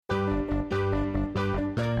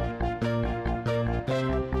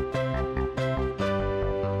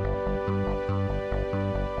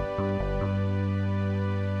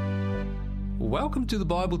Welcome to the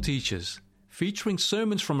Bible Teachers, featuring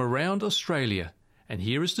sermons from around Australia. And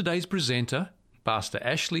here is today's presenter, Pastor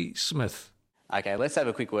Ashley Smith. Okay, let's have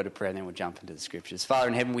a quick word of prayer and then we'll jump into the scriptures. Father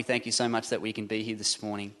in heaven, we thank you so much that we can be here this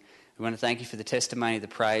morning. We want to thank you for the testimony, the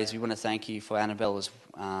praise. We want to thank you for Annabella's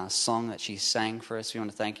song that she sang for us. We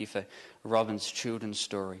want to thank you for Robin's children's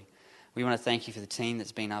story. We want to thank you for the team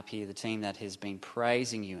that's been up here, the team that has been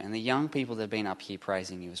praising you, and the young people that have been up here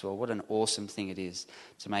praising you as well. What an awesome thing it is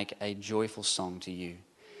to make a joyful song to you.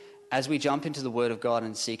 As we jump into the Word of God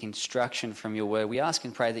and seek instruction from your Word, we ask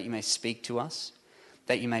and pray that you may speak to us,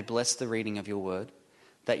 that you may bless the reading of your Word,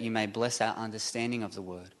 that you may bless our understanding of the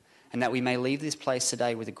Word, and that we may leave this place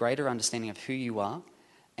today with a greater understanding of who you are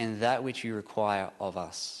and that which you require of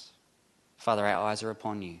us. Father, our eyes are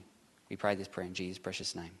upon you. We pray this prayer in Jesus'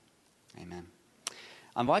 precious name. Amen.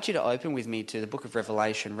 I invite you to open with me to the book of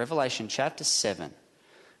Revelation, Revelation chapter 7.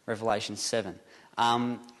 Revelation 7.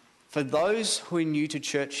 For those who are new to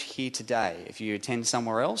church here today, if you attend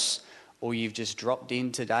somewhere else or you've just dropped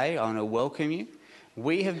in today, I want to welcome you.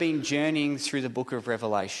 We have been journeying through the book of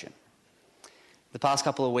Revelation. The past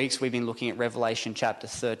couple of weeks we've been looking at Revelation chapter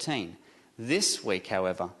 13. This week,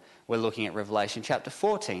 however, we're looking at Revelation chapter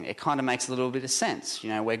 14. It kind of makes a little bit of sense. You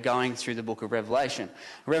know, we're going through the book of Revelation.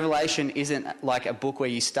 Revelation isn't like a book where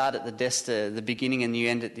you start at the beginning and you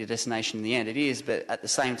end at the destination in the end. It is, but at the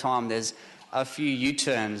same time there's a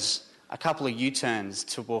couple of U-turns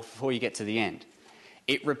before you get to the end.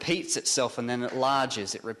 It repeats itself and then it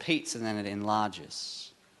enlarges. It repeats and then it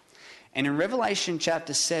enlarges. And in Revelation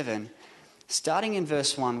chapter 7, starting in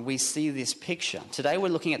verse 1, we see this picture. Today we're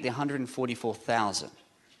looking at the 144,000.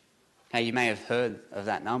 Now, you may have heard of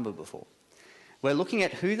that number before. We're looking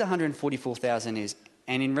at who the 144,000 is,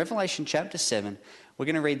 and in Revelation chapter 7, we're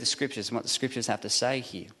going to read the scriptures and what the scriptures have to say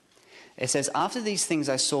here. It says, "After these things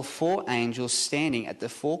I saw 4 angels standing at the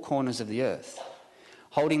 4 corners of the earth,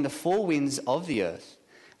 holding the 4 winds of the earth,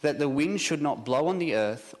 that the wind should not blow on the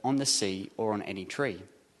earth, on the sea, or on any tree.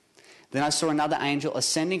 Then I saw another angel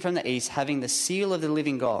ascending from the east, having the seal of the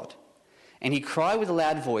living God. And he cried with a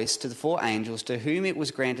loud voice to the 4 angels to whom it was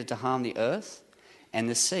granted to harm the earth and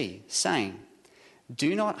the sea, saying,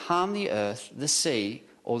 'Do not harm the earth, the sea,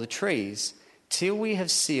 or the trees, till we have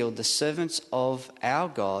sealed the servants of our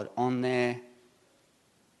God on their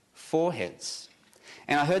foreheads.'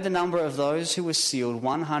 And I heard the number of those who were sealed,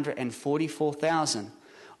 144,000.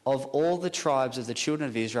 Of all the tribes of the children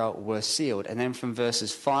of Israel were sealed." And then from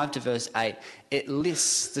verses 5 to verse 8, it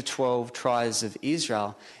lists the 12 tribes of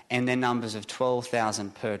Israel and their numbers of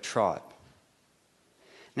 12,000 per tribe.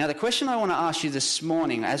 Now the question I want to ask you this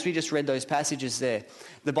morning, as we just read those passages there,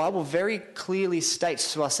 the Bible very clearly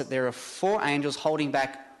states to us that there are 4 angels holding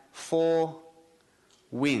back 4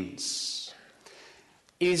 winds.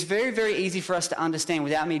 It is very, very easy for us to understand,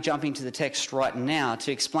 without me jumping to the text right now,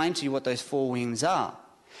 to explain to you what those 4 winds are.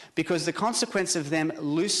 Because the consequence of them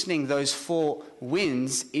loosening those 4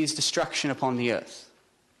 winds is destruction upon the earth.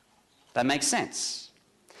 That makes sense.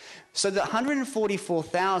 So the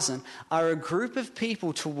 144,000 are a group of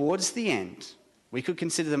people towards the end, we could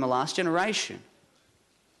consider them a last generation,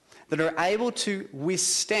 that are able to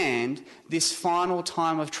withstand this final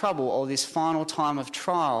time of trouble or this final time of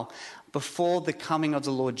trial before the coming of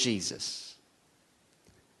the Lord Jesus.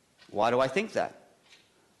 Why do I think that?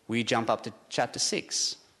 We jump up to chapter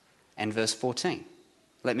 6. And verse 14.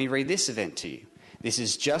 Let me read this event to you. This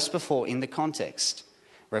is just before, in the context.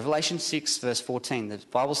 Revelation 6 verse 14. The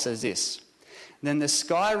Bible says this. "Then the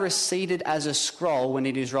sky receded as a scroll when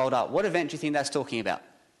it is rolled up." What event do you think that's talking about?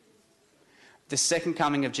 The second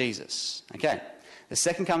coming of Jesus. Okay. The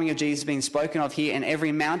second coming of Jesus being spoken of here, and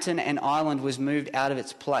every mountain and island was moved out of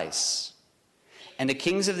its place. "And the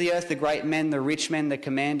kings of the earth, the great men, the rich men, the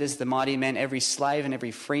commanders, the mighty men, every slave and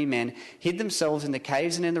every free man, hid themselves in the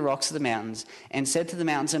caves and in the rocks of the mountains, and said to the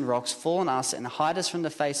mountains and rocks, 'Fall on us and hide us from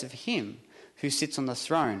the face of him who sits on the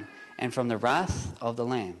throne and from the wrath of the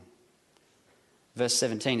Lamb.'" Verse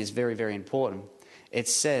 17 is very, very important. It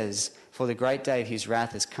says, "For the great day of his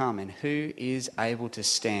wrath has come, and who is able to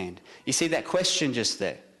stand?" You see that question just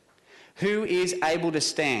there? Who is able to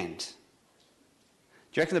stand?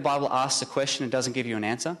 Do you reckon the Bible asks a question and doesn't give you an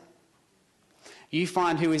answer? You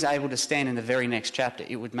find who is able to stand in the very next chapter.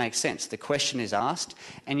 It would make sense. The question is asked,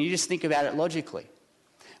 and you just think about it logically.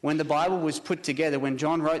 When the Bible was put together, when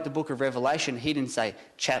John wrote the book of Revelation, he didn't say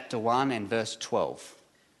chapter 1 and verse 12.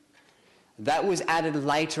 That was added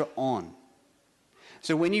later on.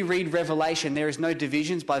 So when you read Revelation, there is no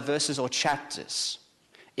divisions by verses or chapters.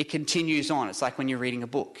 It continues on. It's like when you're reading a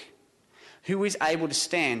book. Who is able to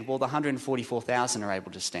stand? Well, the 144,000 are able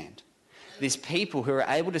to stand. These people who are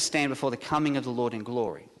able to stand before the coming of the Lord in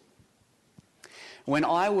glory. When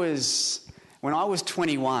I was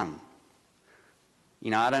 21,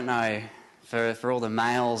 I don't know, for all the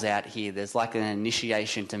males out here, there's like an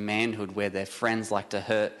initiation to manhood where their friends like to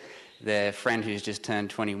hurt their friend who's just turned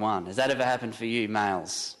 21. Has that ever happened for you,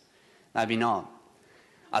 males? Maybe not.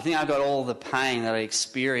 I think I got all the pain that I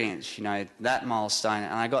experienced, that milestone,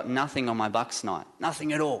 and I got nothing on my Bucks night.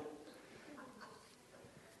 Nothing at all.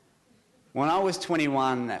 When I was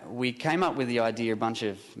 21, we came up with the idea, a bunch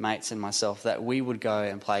of mates and myself, that we would go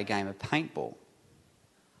and play a game of paintball.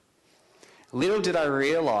 Little did I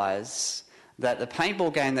realise that the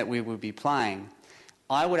paintball game that we would be playing,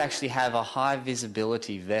 I would actually have a high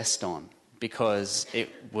visibility vest on because it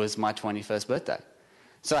was my 21st birthday.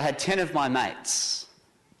 So I had 10 of my mates.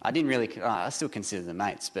 I still consider them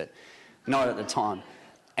mates, but not at the time.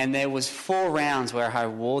 And there was 4 rounds where I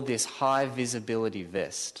wore this high visibility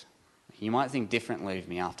vest. You might think differently of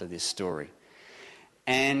me after this story.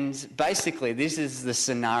 And basically, this is the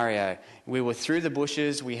scenario. We were through the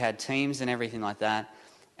bushes, we had teams and everything like that,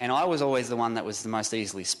 and I was always the one that was the most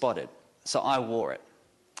easily spotted. So I wore it.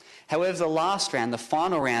 However, the last round, the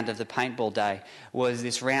final round of the paintball day, was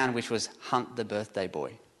this round which was Hunt the Birthday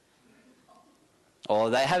Boy.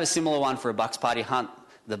 Or they have a similar one for a Bucks party, Hunt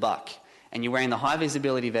the Buck. And you're wearing the high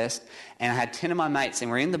visibility vest, and I had 10 of my mates, and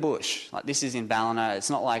we're in the bush. Like, this is in Ballina. It's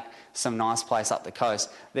not like some nice place up the coast.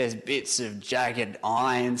 There's bits of jagged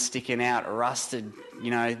iron sticking out, rusted,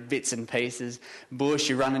 bits and pieces. Bush,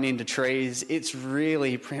 you're running into trees. It's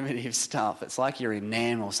really primitive stuff. It's like you're in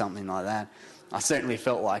Nam or something like that. I certainly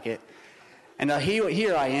felt like it. And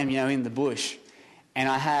here I am, in the bush, and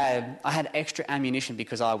I had extra ammunition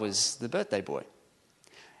because I was the birthday boy.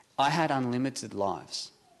 I had unlimited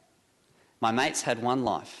lives. My mates had 1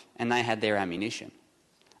 life, and they had their ammunition.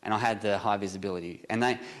 And I had the high visibility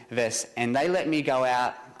vest. And they let me go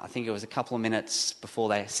out, I think it was a couple of minutes before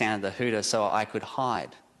they sounded the hooter, so I could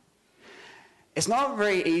hide. It's not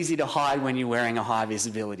very easy to hide when you're wearing a high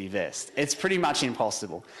visibility vest. It's pretty much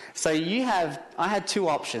impossible. So I had 2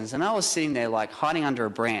 options, and I was sitting there like hiding under a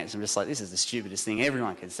branch. I'm just like, this is the stupidest thing.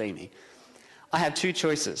 Everyone can see me. I had 2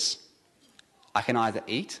 choices. I can either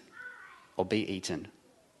eat or be eaten.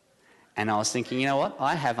 And I was thinking, you know what?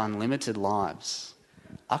 I have unlimited lives.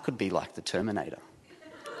 I could be like the Terminator.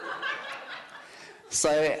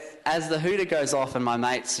 So as the hooter goes off and my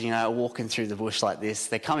mates, are walking through the bush like this,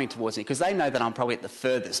 they're coming towards me because they know that I'm probably at the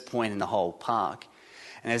furthest point in the whole park.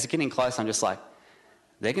 And as it's getting close, I'm just like,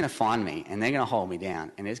 they're going to find me and they're going to hold me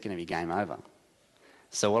down and it's going to be game over.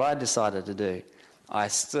 So what I decided to do, I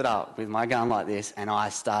stood up with my gun like this and I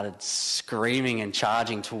started screaming and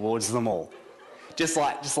charging towards them all. Just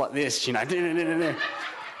like this, And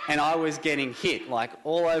I was getting hit, like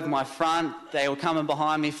all over my front. They were coming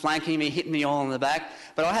behind me, flanking me, hitting me all in the back.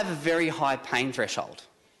 But I have a very high pain threshold.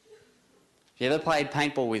 If you ever played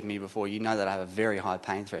paintball with me before, you know that I have a very high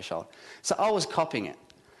pain threshold. So I was copping it.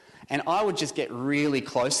 And I would just get really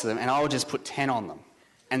close to them and I would just put 10 on them.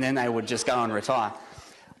 And then they would just go and retire.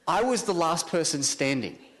 I was the last person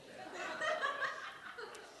standing.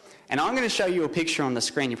 And I'm going to show you a picture on the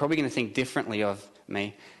screen. You're probably going to think differently of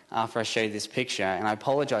me after I show you this picture, and I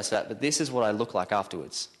apologise for that, but this is what I look like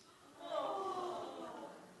afterwards.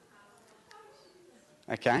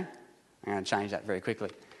 Okay? I'm going to change that very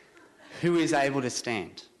quickly. Who is able to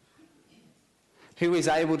stand? Who is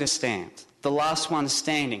able to stand? The last one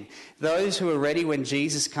standing. Those who are ready when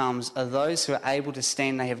Jesus comes are those who are able to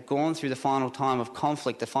stand. They have gone through the final time of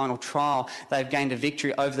conflict, the final trial. They've gained a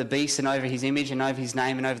victory over the beast and over his image and over his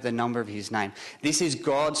name and over the number of his name. This is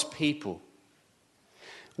God's people.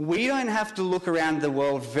 We don't have to look around the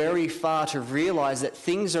world very far to realise that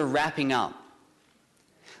things are wrapping up.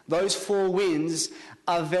 Those 4 winds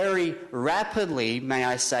are very rapidly, may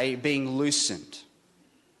I say, being loosened.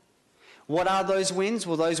 What are those winds?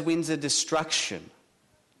 Well, those winds are destruction.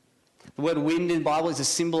 The word wind in the Bible is a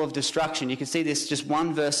symbol of destruction. You can see this just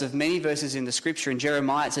one verse of many verses in the scripture. In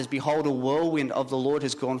Jeremiah it says, "Behold, a whirlwind of the Lord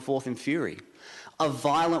has gone forth in fury." A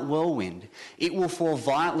violent whirlwind. It will fall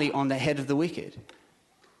violently on the head of the wicked.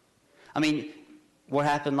 I mean, what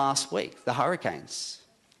happened last week? The hurricanes.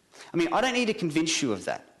 I mean, I don't need to convince you of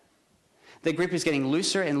that. The grip is getting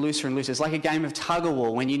looser and looser and looser. It's like a game of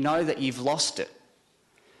tug-of-war when you know that you've lost it.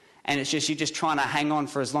 And you're just trying to hang on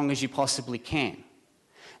for as long as you possibly can.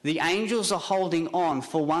 The angels are holding on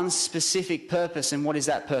for one specific purpose, and what is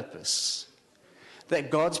that purpose?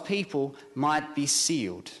 That God's people might be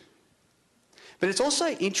sealed. But it's also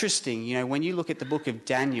interesting, when you look at the book of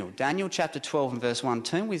Daniel chapter 12 and verse 1,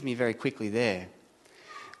 turn with me very quickly there.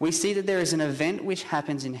 We see that there is an event which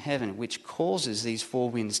happens in heaven which causes these 4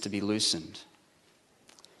 winds to be loosened.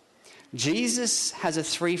 Jesus has a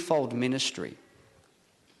 3-fold ministry.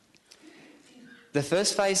 The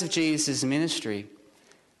first phase of Jesus' ministry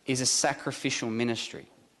is a sacrificial ministry.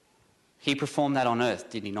 He performed that on earth,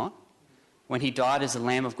 did he not? When he died as the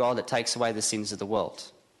Lamb of God that takes away the sins of the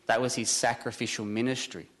world. That was his sacrificial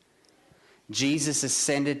ministry. Jesus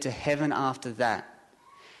ascended to heaven after that,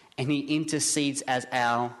 and he intercedes as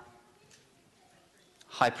our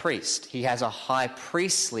high priest. He has a high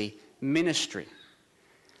priestly ministry.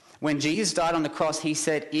 When Jesus died on the cross, he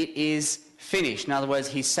said, "It is finished." In other words,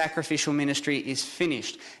 his sacrificial ministry is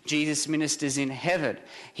finished. Jesus ministers in heaven.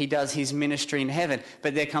 He does his ministry in heaven.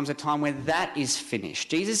 But there comes a time where that is finished.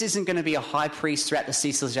 Jesus isn't going to be a high priest throughout the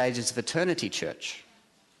ceaseless ages of eternity, church.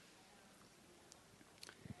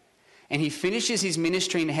 And he finishes his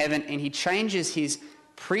ministry in heaven, and he changes his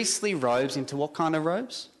priestly robes into what kind of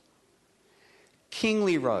robes?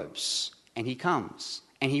 Kingly robes. And he comes,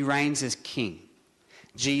 and he reigns as king.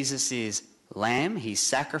 Jesus is lamb, he's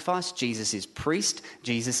sacrificed. Jesus is priest.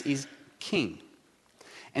 Jesus is king.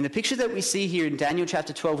 And the picture that we see here in Daniel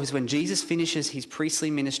chapter 12 is when Jesus finishes his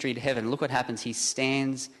priestly ministry to heaven. Look what happens. He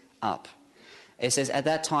stands up. It says, "At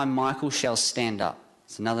that time Michael shall stand up."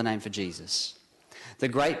 It's another name for Jesus. "The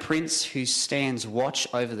great prince who stands watch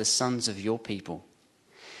over the sons of your people."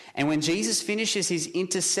 And when Jesus finishes his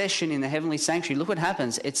intercession in the heavenly sanctuary, look what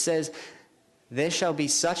happens. It says, "There shall be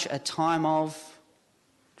such a time of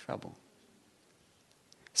trouble,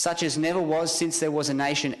 such as never was since there was a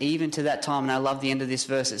nation, even to that time." And I love the end of this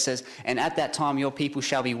verse. It says, "And at that time your people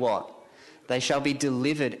shall be" what? "They shall be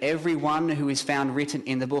delivered, every one who is found written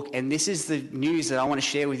in the book." And this is the news that I want to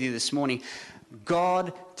share with you this morning.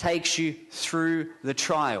 God takes you through the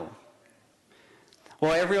trial.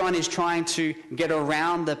 While everyone is trying to get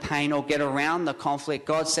around the pain or get around the conflict,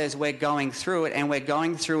 God says we're going through it, and we're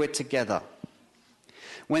going through it together.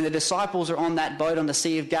 When the disciples are on that boat on the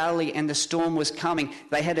Sea of Galilee and the storm was coming,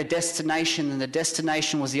 they had a destination, and the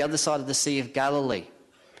destination was the other side of the Sea of Galilee.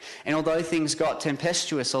 And although things got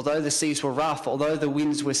tempestuous, although the seas were rough, although the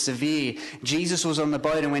winds were severe, Jesus was on the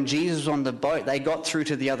boat, and when Jesus was on the boat, they got through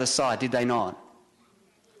to the other side, did they not?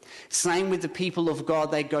 Same with the people of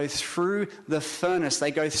God. They go through the furnace, they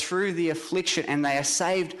go through the affliction, and they are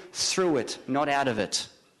saved through it, not out of it.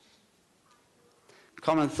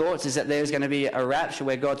 Common thoughts is that there's going to be a rapture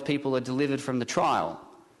where God's people are delivered from the trial.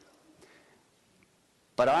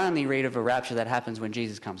 But I only read of a rapture that happens when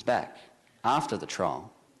Jesus comes back, after the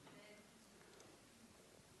trial.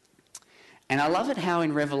 And I love it how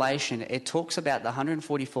in Revelation it talks about the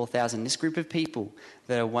 144,000, this group of people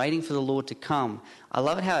that are waiting for the Lord to come. I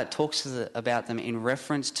love it how it talks about them in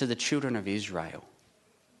reference to the children of Israel.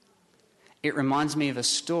 It reminds me of a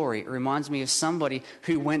story. It reminds me of somebody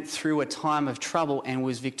who went through a time of trouble and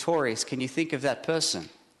was victorious. Can you think of that person?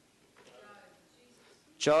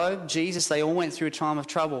 Job, Jesus, they all went through a time of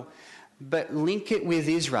trouble. But link it with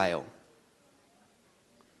Israel.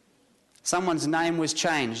 Someone's name was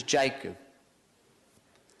changed, Jacob.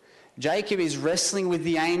 Jacob is wrestling with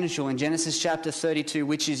the angel in Genesis chapter 32,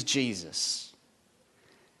 which is Jesus.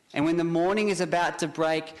 And when the morning is about to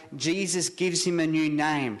break, Jesus gives him a new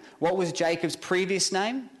name. What was Jacob's previous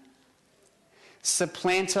name?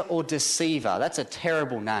 Supplanter or deceiver. That's a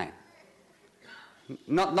terrible name.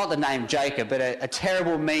 Not the name Jacob, but a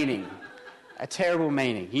terrible meaning. A terrible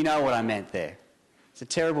meaning. You know what I meant there. It's a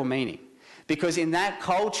terrible meaning. Because in that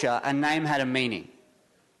culture, a name had a meaning.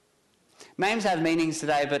 Names have meanings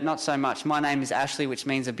today, but not so much. My name is Ashley, which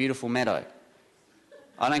means a beautiful meadow.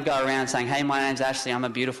 I don't go around saying, "Hey, my name's Ashley, I'm a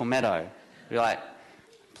beautiful meadow." You're like,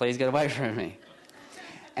 please get away from me.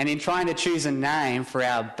 And in trying to choose a name for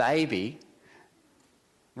our baby,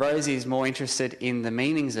 Rosie is more interested in the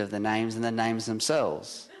meanings of the names than the names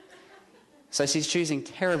themselves. So she's choosing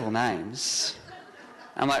terrible names.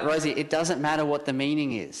 I'm like, "Rosie, it doesn't matter what the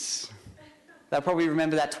meaning is. They'll probably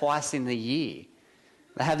remember that twice in the year.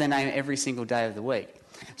 They have their name every single day of the week."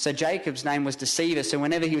 So Jacob's name was deceiver. So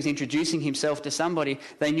whenever he was introducing himself to somebody,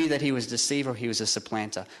 they knew that he was a deceiver, he was a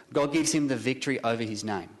supplanter. God gives him the victory over his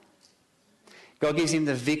name. God gives him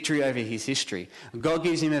the victory over his history. God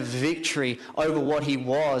gives him a victory over what he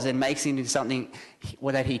was and makes him into something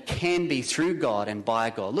that he can be through God and by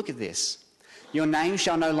God. Look at this. "Your name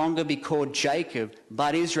shall no longer be called Jacob,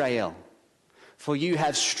 but Israel. For you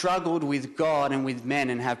have struggled with God and with men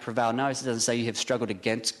and have prevailed." Notice it doesn't say you have struggled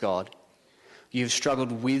against God. You have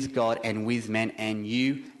struggled with God and with men, and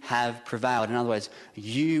you have prevailed. In other words,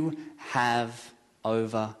 you have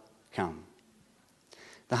overcome.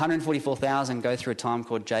 The 144,000 go through a time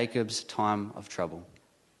called Jacob's time of trouble.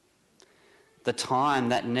 The time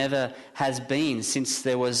that never has been since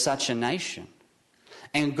there was such a nation.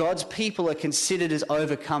 And God's people are considered as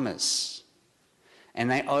overcomers. And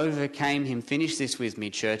they overcame him, finish this with me,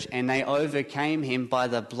 church, and they overcame him by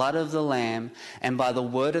the blood of the Lamb and by the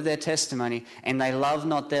word of their testimony, and they loved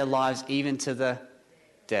not their lives even to the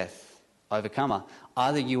death. Overcomer.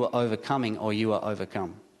 Either you are overcoming or you are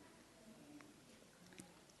overcome.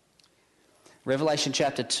 Revelation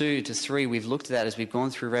chapter 2 to 3, we've looked at that as we've gone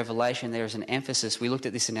through Revelation. There is an emphasis. We looked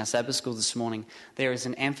at this in our Sabbath school this morning. There is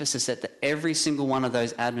an emphasis at every single one of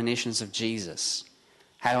those admonitions of Jesus.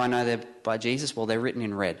 How do I know they're by Jesus? Well, they're written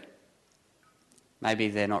in red. Maybe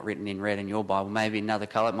they're not written in red in your Bible. Maybe another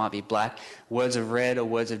colour. It might be black. Words of red or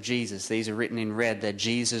words of Jesus. These are written in red. They're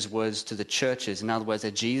Jesus' words to the churches. In other words,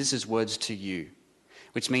 they're Jesus' words to you,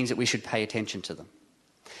 which means that we should pay attention to them.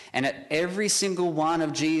 And at every single one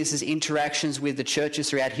of Jesus' interactions with the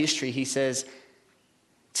churches throughout history, he says,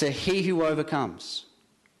 to he who overcomes,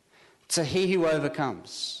 to he who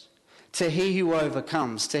overcomes, to he who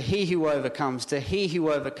overcomes, to he who overcomes, to he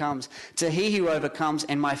who overcomes, to he who overcomes.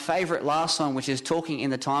 And my favourite last one, which is talking in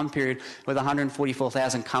the time period where the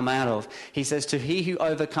 144,000 come out of, he says, to he who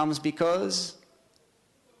overcomes because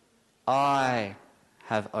I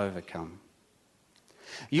have overcome.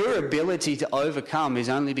 Your ability to overcome is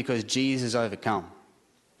only because Jesus overcome.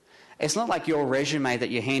 It's not like your resume that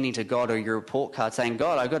you're handing to God or your report card saying,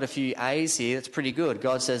 God, I got a few A's here, that's pretty good.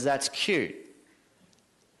 God says, that's cute.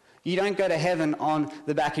 You don't go to heaven on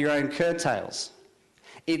the back of your own curtails.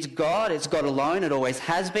 It's God alone. It always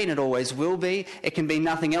has been, it always will be. It can be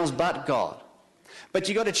nothing else but God. But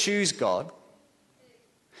you've got to choose God.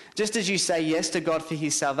 Just as you say yes to God for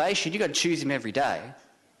his salvation, you've got to choose him every day.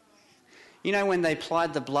 You know when they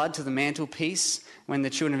applied the blood to the mantelpiece when the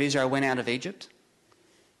children of Israel went out of Egypt?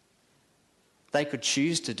 They could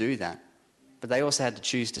choose to do that, but they also had to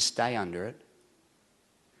choose to stay under it.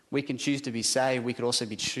 We can choose to be saved. We could also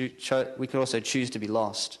choose to be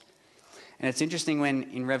lost. And it's interesting when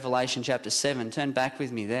in Revelation chapter 7, turn back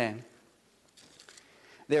with me there.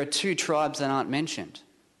 There are two tribes that aren't mentioned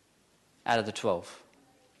out of the 12.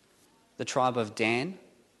 The tribe of Dan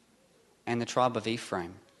and the tribe of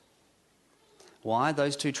Ephraim. Why?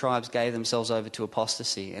 Those two tribes gave themselves over to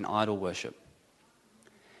apostasy and idol worship.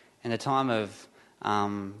 In the time of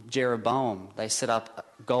Jeroboam, they set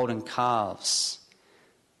up golden calves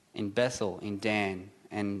in Bethel, in Dan,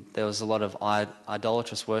 and there was a lot of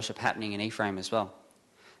idolatrous worship happening in Ephraim as well.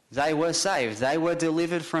 They were saved. They were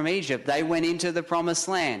delivered from Egypt. They went into the promised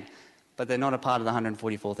land, but they're not a part of the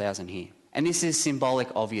 144,000 here. And this is symbolic,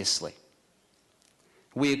 obviously.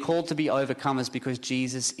 We are called to be overcomers because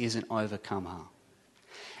Jesus is an overcomer.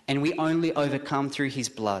 And we only overcome through his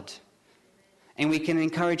blood. And we can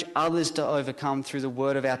encourage others to overcome through the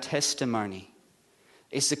word of our testimony.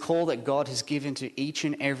 It's the call that God has given to each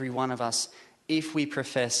and every one of us if we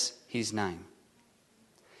profess his name.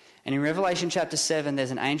 And in Revelation chapter 7,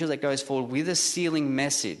 there's an angel that goes forward with a sealing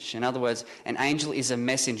message. In other words, an angel is a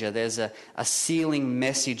messenger. There's a sealing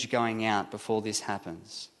message going out before this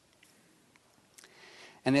happens.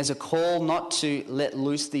 And there's a call not to let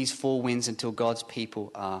loose these four winds until God's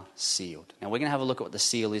people are sealed. Now, we're going to have a look at what the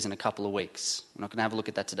seal is in a couple of weeks. We're not going to have a look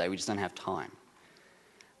at that today. We just don't have time.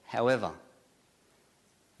 However,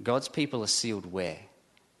 God's people are sealed where?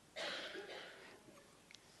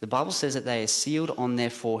 The Bible says that they are sealed on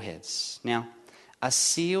their foreheads. Now, a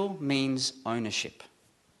seal means ownership.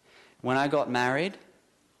 When I got married,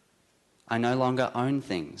 I no longer own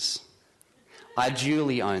things. I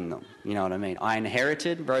duly own them. You know what I mean? I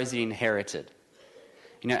inherited, Rosie inherited.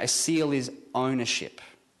 You know, a seal is ownership.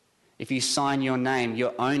 If you sign your name,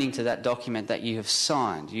 you're owning to that document that you have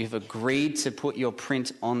signed. You've agreed to put your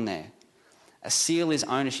print on there. A seal is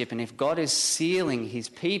ownership, and if God is sealing his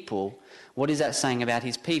people, what is that saying about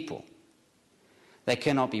his people? They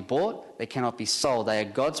cannot be bought, they cannot be sold. They are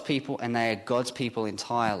God's people, and they are God's people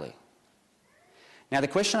entirely. Now, the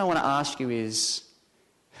question I want to ask you is,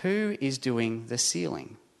 who is doing the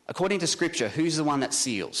sealing? According to Scripture, who's the one that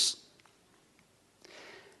seals?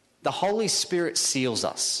 The Holy Spirit seals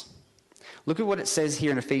us. Look at what it says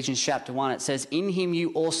here in Ephesians chapter 1. It says, "In him you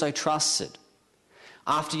also trusted,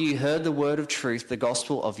 after you heard the word of truth, the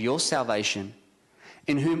gospel of your salvation,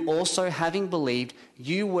 in whom also having believed,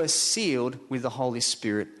 you were sealed with the Holy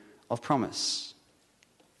Spirit of promise."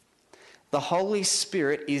 The Holy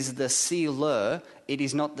Spirit is the sealer, it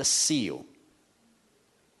is not the seal.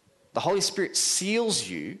 The Holy Spirit seals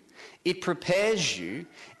you, it prepares you,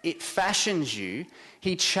 it fashions you,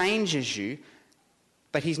 he changes you,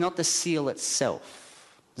 but he's not the seal itself.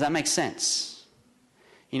 Does that make sense?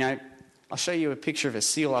 You know, I'll show you a picture of a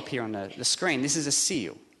seal up here on the screen. This is a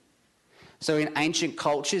seal. So in ancient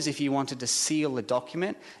cultures, if you wanted to seal a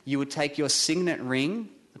document, you would take your signet ring,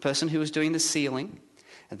 the person who was doing the sealing,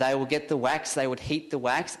 They will get the wax, they would heat the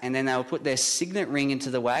wax, and then they would put their signet ring into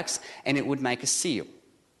the wax, and it would make a seal.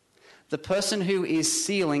 The person who is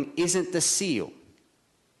sealing isn't the seal.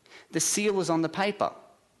 The seal is on the paper.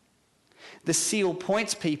 The seal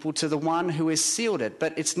points people to the one who has sealed it,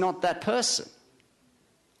 but it's not that person.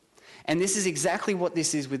 And this is exactly what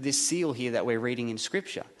this is with this seal here that we're reading in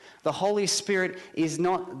Scripture. The Holy Spirit is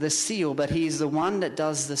not the seal, but he is the one that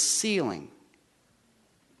does the sealing.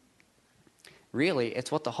 Really,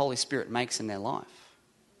 it's what the Holy Spirit makes in their life.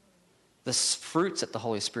 The fruits that the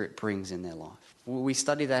Holy Spirit brings in their life. We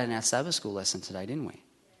studied that in our Sabbath school lesson today, didn't we?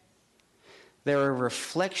 They're a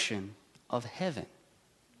reflection of heaven.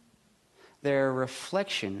 They're a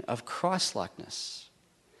reflection of Christ-likeness.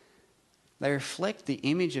 They reflect the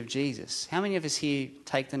image of Jesus. How many of us here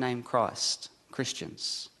take the name Christ?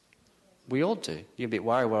 Christians. We all do. You're a bit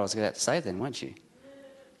worried what I was about to say then, weren't you?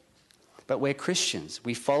 But we're Christians.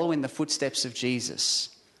 We follow in the footsteps of Jesus.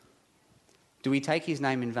 Do we take his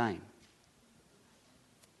name in vain?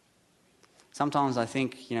 Sometimes I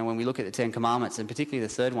think, when we look at the Ten Commandments, and particularly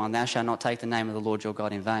the third one, thou shalt not take the name of the Lord your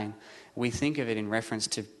God in vain, we think of it in reference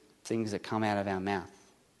to things that come out of our mouth.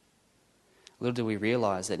 Little do we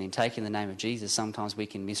realise that in taking the name of Jesus, sometimes we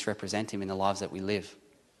can misrepresent him in the lives that we live.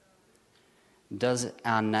 Does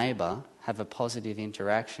our neighbour have a positive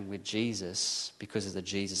interaction with Jesus because of the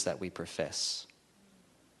Jesus that we profess?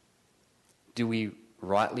 Do we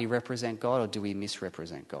rightly represent God or do we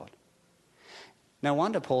misrepresent God? No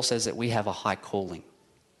wonder Paul says that we have a high calling.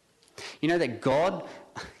 You know that God,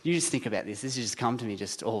 you just think about this has just come to me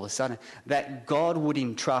just all of a sudden, that God would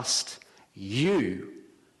entrust you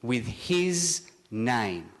with his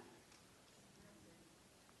name.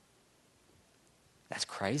 That's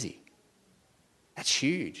crazy. That's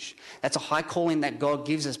huge. That's a high calling that God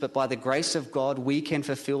gives us, but by the grace of God, we can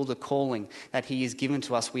fulfill the calling that he has given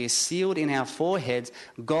to us. We are sealed in our foreheads.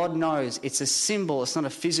 God knows it's a symbol. It's not a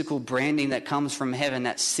physical branding that comes from heaven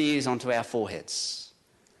that sears onto our foreheads.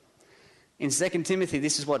 In 2 Timothy,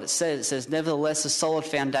 this is what it says. It says, nevertheless, the solid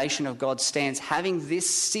foundation of God stands, having this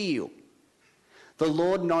seal. The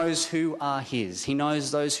Lord knows who are his. He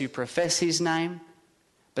knows those who profess his name,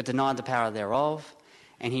 but deny the power thereof.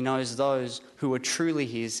 And he knows those who are truly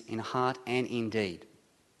his in heart and in deed.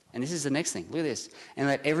 And this is the next thing. Look at this. And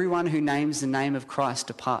let everyone who names the name of Christ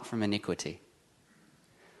depart from iniquity.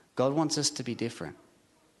 God wants us to be different.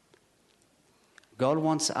 God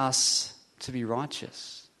wants us to be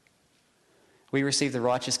righteous. We receive the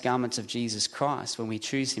righteous garments of Jesus Christ when we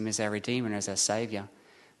choose him as our Redeemer and as our Saviour.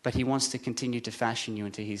 But he wants to continue to fashion you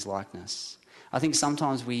into his likeness. I think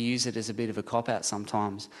sometimes we use it as a bit of a cop-out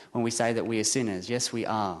sometimes when we say that we are sinners. Yes, we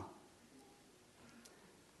are.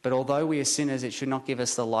 But although we are sinners, it should not give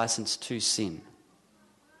us the license to sin.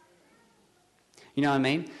 You know what I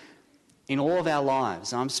mean? In all of our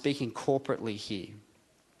lives, and I'm speaking corporately here,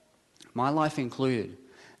 my life included,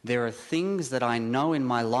 there are things that I know in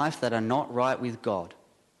my life that are not right with God.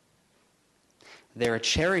 There are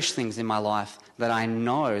cherished things in my life that I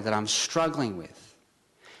know that I'm struggling with.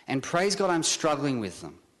 And praise God, I'm struggling with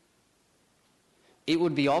them. It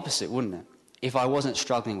would be opposite, wouldn't it? If I wasn't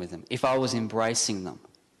struggling with them, if I was embracing them.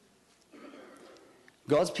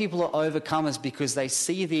 God's people are overcomers because they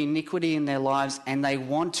see the iniquity in their lives and they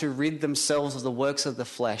want to rid themselves of the works of the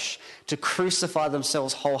flesh, to crucify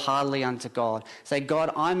themselves wholeheartedly unto God. Say,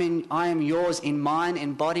 God, I am yours in mind,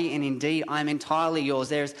 in body, and in deed. I am entirely yours.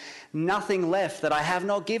 There is nothing left that I have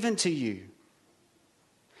not given to you.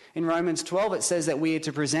 In Romans 12, it says that we are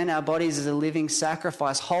to present our bodies as a living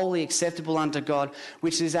sacrifice, wholly acceptable unto God,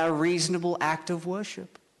 which is our reasonable act of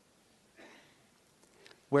worship.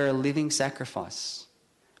 We're a living sacrifice,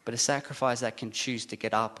 but a sacrifice that can choose to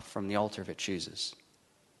get up from the altar if it chooses.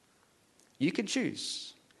 You can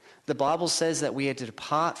choose. The Bible says that we are to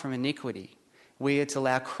depart from iniquity. We are to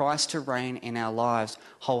allow Christ to reign in our lives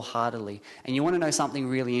wholeheartedly. And you want to know something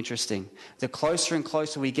really interesting? The closer and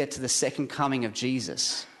closer we get to the second coming of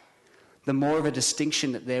Jesus, the more of a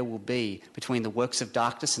distinction that there will be between the works of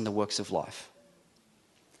darkness and the works of life.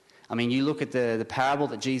 I mean, you look at the parable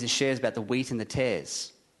that Jesus shares about the wheat and the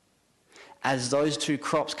tares. As those two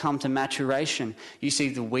crops come to maturation, you see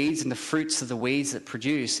the weeds and the fruits of the weeds that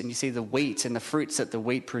produce, and you see the wheat and the fruits that the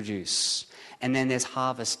wheat produce. And then there's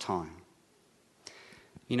harvest time.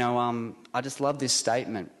 You know, I just love this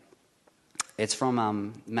statement. It's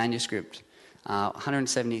from manuscript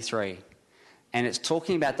 173. And it's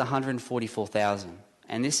talking about the 144,000.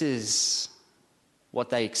 And this is what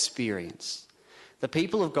they experienced. The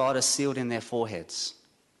people of God are sealed in their foreheads.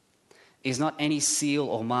 It is not any seal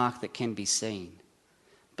or mark that can be seen,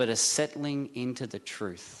 but a settling into the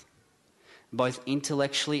truth. both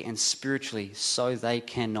intellectually and spiritually, so they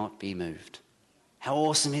cannot be moved. How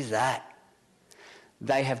awesome is that?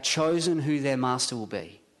 They have chosen who their master will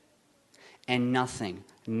be, and nothing,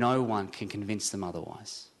 no one can convince them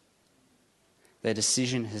otherwise. Their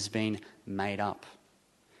decision has been made up.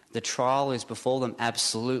 The trial is before them,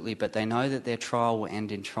 absolutely, but they know that their trial will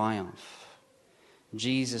end in triumph.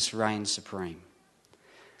 Jesus reigns supreme.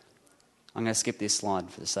 I'm going to skip this slide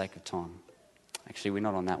for the sake of time. Actually, we're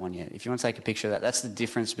not on that one yet. If you want to take a picture of that, that's the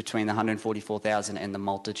difference between the 144,000 and the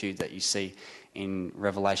multitude that you see in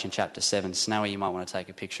Revelation chapter 7. Snowy, you might want to take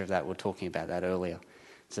a picture of that. We were talking about that earlier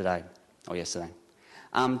today, or yesterday.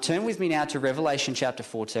 Turn with me now to Revelation chapter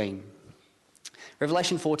 14.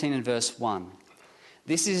 Revelation 14 and verse 1.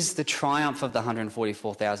 This is the triumph of the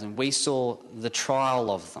 144,000. We saw the trial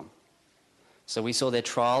of them. So we saw their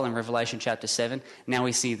trial in Revelation chapter 7. Now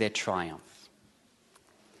we see their triumph.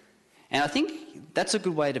 And I think that's a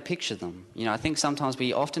good way to picture them. You know, I think sometimes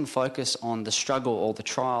we often focus on the struggle or the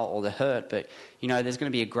trial or the hurt, but, you know, there's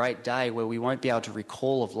going to be a great day where we won't be able to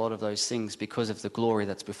recall a lot of those things because of the glory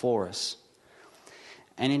that's before us.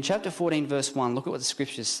 And in chapter 14, verse 1, look at what the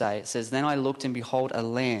scriptures say. It says, "Then I looked, and behold, a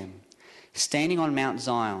lamb standing on Mount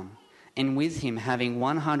Zion, and with him having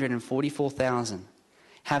 144,000,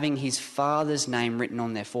 having his Father's name written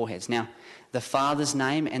on their foreheads." Now, the Father's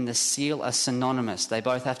name and the seal are synonymous. They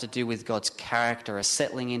both have to do with God's character, a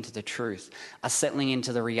settling into the truth, a settling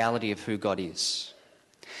into the reality of who God is.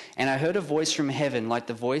 "And I heard a voice from heaven like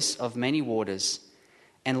the voice of many waters,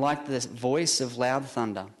 and like the voice of loud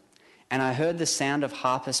thunder. And I heard the sound of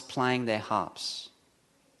harpists playing their harps.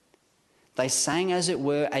 They sang, as it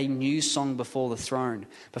were, a new song before the throne,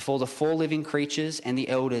 before the four living creatures and the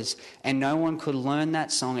elders, and no one could learn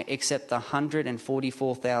that song except the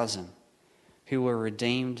 144,000 who were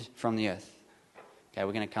redeemed from the earth." Okay,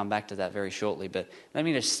 we're going to come back to that very shortly, but let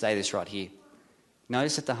me just say this right here.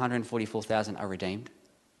 Notice that the 144,000 are redeemed.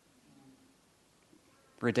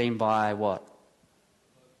 Redeemed by what?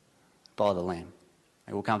 By the Lamb.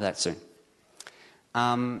 And we'll come to that soon.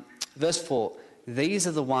 Verse 4, "These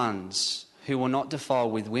are the ones who will not defile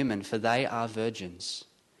with women, for they are virgins.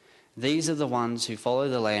 These are the ones who follow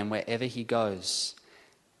the Lamb wherever he goes.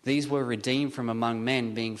 These were redeemed from among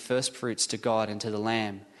men, being firstfruits to God and to the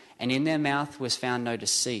Lamb. And in their mouth was found no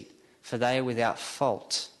deceit, for they are without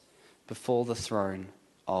fault before the throne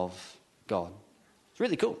of God." It's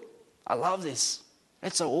really cool. I love this.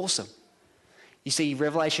 It's so awesome. You see,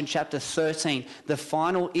 Revelation chapter 13, the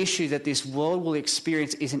final issue that this world will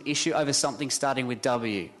experience is an issue over something starting with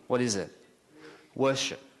W. What is it?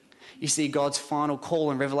 Worship. You see God's final call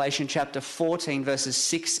in Revelation chapter 14, verses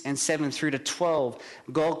 6 and 7 through to 12.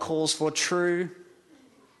 God calls for true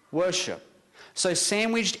worship. So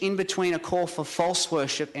sandwiched in between a call for false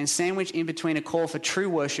worship and sandwiched in between a call for true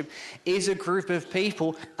worship is a group of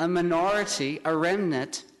people, a minority, a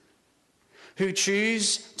remnant, who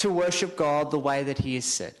choose to worship God the way that he has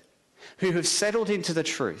said, who have settled into the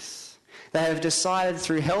truth. They have decided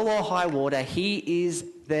through hell or high water, he is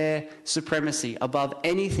their supremacy above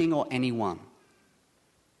anything or anyone.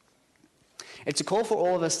 It's a call for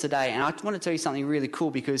all of us today, and I want to tell you something really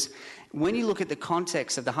cool, because when you look at the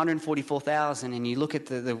context of the 144,000 and you look at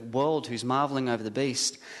the world who's marveling over the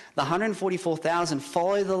beast, the 144,000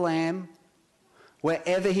 follow the Lamb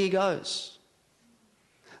wherever he goes.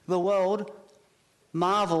 The world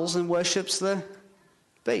marvels and worships the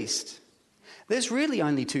beast. There's really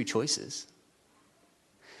only two choices.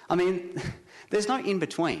 I mean, there's no in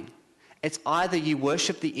between. It's either you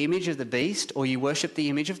worship the image of the beast or you worship the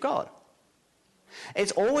image of God.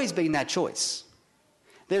 It's always been that choice.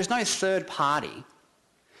 There's no third party.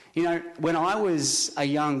 You know, when I was a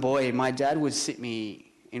young boy, my dad would sit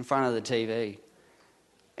me in front of the TV.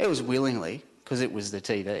 It was willingly, because it was the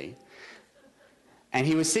TV. And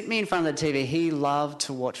he would sit me in front of the TV. He loved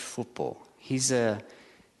to watch football. He's a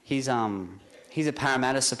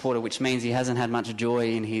Parramatta supporter, which means he hasn't had much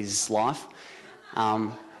joy in his life.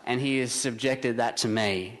 And he has subjected that to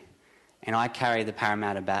me. And I carry the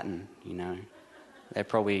Parramatta baton, you know. It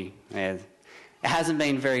hasn't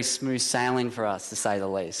been very smooth sailing for us, to say the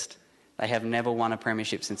least. They have never won a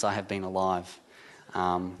premiership since I have been alive.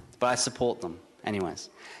 But I support them anyways.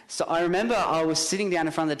 So I remember I was sitting down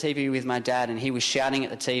in front of the TV with my dad, and he was shouting at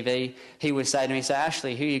the TV. He would say to me, "So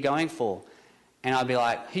Ashley, who are you going for?" And I'd be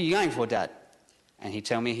like, "Who are you going for, Dad?" And he'd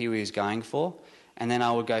tell me who he was going for, and then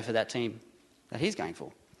I would go for that team that he's going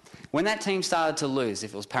for. When that team started to lose,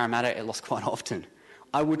 if it was Parramatta, it lost quite often,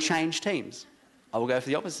 I would change teams. I would go for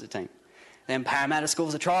the opposite team. Then Parramatta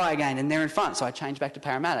scores a try again, and they're in front, so I change back to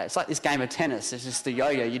Parramatta. It's like this game of tennis. It's just the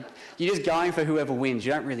yo-yo. You're just going for whoever wins.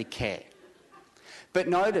 You don't really care. But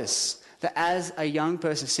notice, that as a young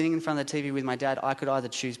person sitting in front of the TV with my dad, I could either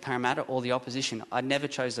choose Parramatta or the opposition. I never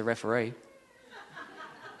chose the referee.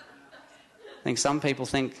 I think some people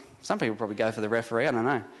probably go for the referee, I don't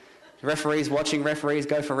know. Referees watching referees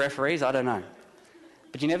go for referees, I don't know.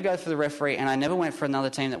 But you never go for the referee, and I never went for another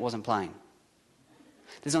team that wasn't playing.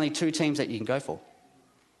 There's only 2 teams that you can go for.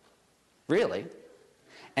 Really?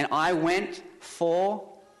 And I went for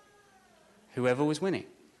whoever was winning.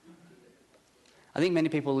 I think many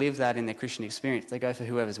people live that in their Christian experience. They go for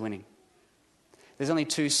whoever's winning. There's only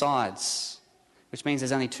 2 sides, which means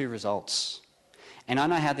there's only 2 results. And I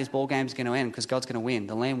know how this ball game's going to end because God's going to win.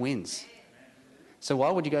 The Lamb wins. So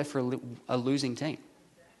why would you go for a losing team?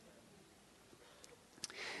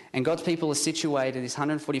 And God's people are situated, this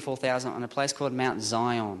 144,000, on a place called Mount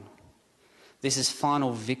Zion. This is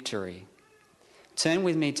final victory. Turn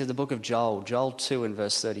with me to the book of Joel, Joel 2 and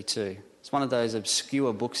verse 32. It's one of those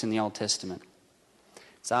obscure books in the Old Testament.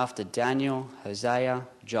 It's after Daniel, Hosea,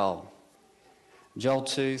 Joel. Joel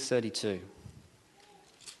 2:32.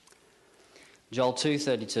 Joel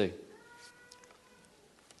 2:32.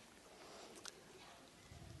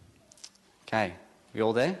 Okay, we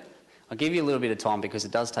all there? I'll give you a little bit of time because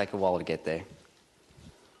it does take a while to get there.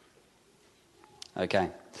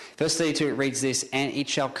 Okay. Verse 32, it reads this, "And it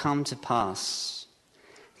shall come to pass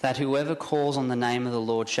that whoever calls on the name of the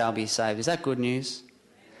Lord shall be saved." Is that good news?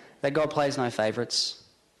 That God plays no favourites?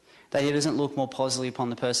 That he doesn't look more positively upon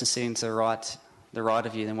the person sitting to the right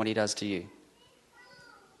of you than what he does to you?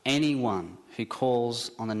 Anyone who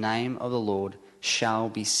calls on the name of the Lord shall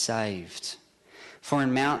be saved. For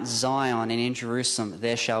in Mount Zion and in Jerusalem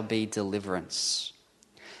there shall be deliverance,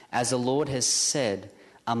 as the Lord has said,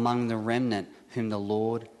 among the remnant whom the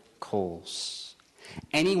Lord calls.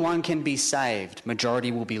 Anyone can be saved,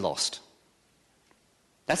 majority will be lost.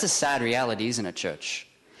 That's a sad reality, isn't it, church?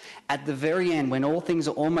 At the very end, when all things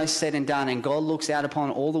are almost said and done and God looks out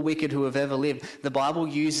upon all the wicked who have ever lived, the Bible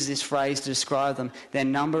uses this phrase to describe them. Their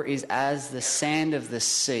number is as the sand of the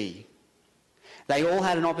sea. They all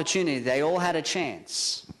had an opportunity. They all had a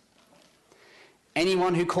chance.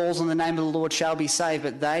 Anyone who calls on the name of the Lord shall be saved,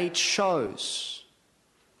 but they chose,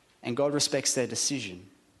 and God respects their decision.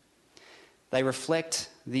 They reflect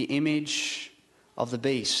the image of the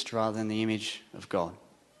beast rather than the image of God.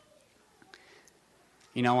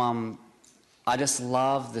 You know, I just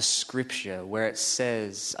love the scripture where it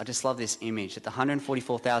says, I just love this image, that the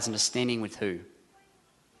 144,000 are standing with who?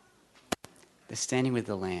 They're standing with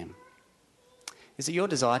the Lamb. Is it your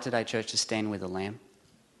desire today, church, to stand with the Lamb?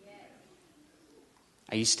 Yes.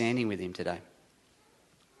 Are you standing with him today?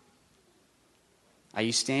 Are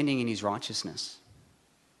you standing in his righteousness?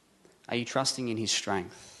 Are you trusting in his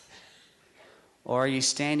strength? Or are you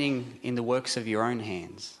standing in the works of your own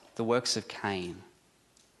hands, the works of Cain?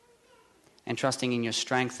 And trusting in your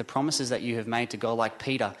strength, the promises that you have made to God, like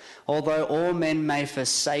Peter. Although all men may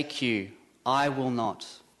forsake you, I will not.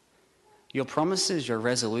 Your promises, your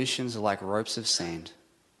resolutions are like ropes of sand.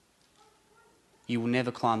 You will never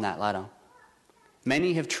climb that ladder.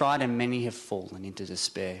 Many have tried and many have fallen into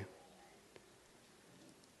despair.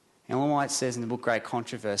 Ellen White says in the book Great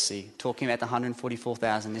Controversy, talking about the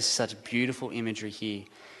 144,000, this is such beautiful imagery here.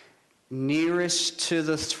 Nearest to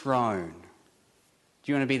the throne.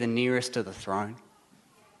 Do you want to be the nearest to the throne?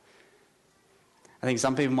 I think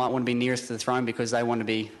some people might want to be nearest to the throne because they want to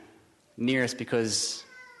be nearest because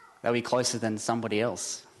they'll be closer than somebody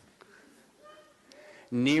else.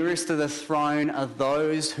 Nearest to the throne are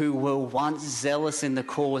those who were once zealous in the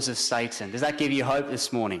cause of Satan. Does that give you hope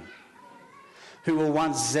this morning? Who were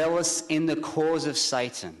once zealous in the cause of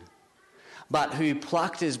Satan, but who,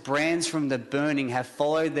 plucked as brands from the burning, have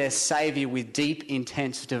followed their Saviour with deep,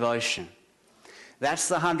 intense devotion. That's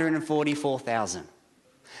the 144,000.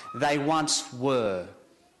 They once were,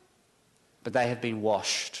 but they have been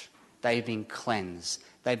washed. They've been cleansed.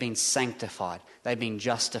 They've been sanctified. They've been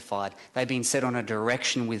justified. They've been set on a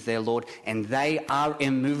direction with their Lord, and they are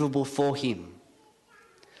immovable for him.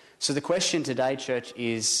 So the question today, church,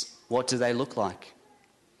 is, what do they look like?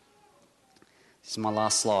 This is my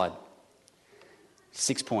last slide.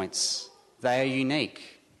 6 points. They are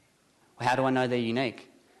unique. How do I know they're unique?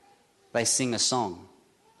 They sing a song,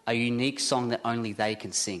 a unique song that only they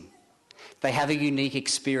can sing. They have a unique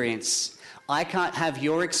experience. I can't have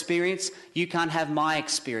your experience, you can't have my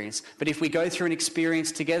experience. But if we go through an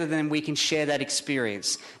experience together, then we can share that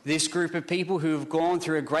experience. This group of people who have gone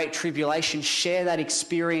through a great tribulation share that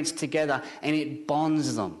experience together, and it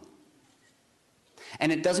bonds them.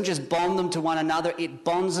 And it doesn't just bond them to one another, it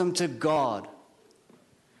bonds them to God.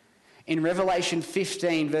 In Revelation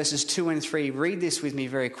 15, verses 2 and 3, read this with me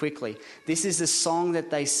very quickly. This is the song that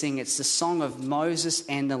they sing. It's the song of Moses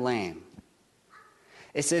and the Lamb.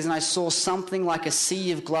 It says, and I saw something like a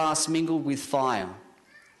sea of glass mingled with fire.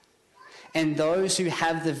 And those who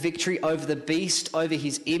have the victory over the beast, over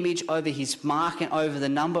his image, over his mark, and over the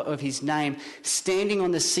number of his name, standing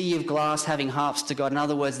on the sea of glass having harps to God. In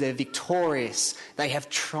other words, they're victorious. They have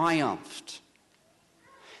triumphed.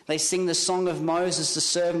 They sing the song of Moses, the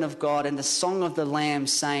servant of God, and the song of the Lamb,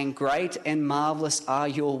 saying, great and marvellous are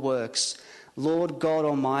your works, Lord God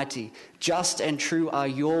Almighty. Just and true are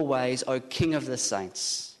your ways, O King of the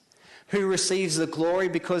saints. Who receives the glory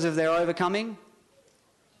because of their overcoming?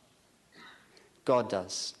 God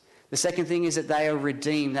does. The second thing is that they are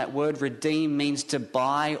redeemed. That word redeem means to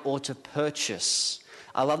buy or to purchase.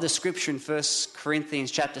 I love the scripture in 1 Corinthians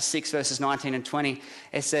chapter 6, verses 19 and 20.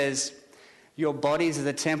 It says, your bodies are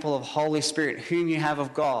the temple of Holy Spirit, whom you have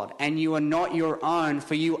of God, and you are not your own,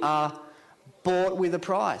 for you are bought with a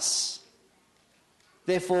price.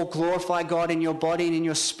 Therefore glorify God in your body and in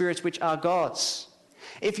your spirits, which are God's.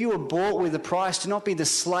 If you were bought with a price, do not be the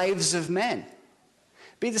slaves of men.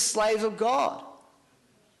 Be the slaves of God.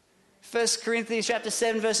 1 Corinthians chapter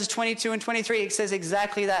 7, verses 22 and 23, it says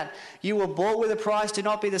exactly that. You were bought with a price. Do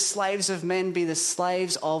not be the slaves of men, be the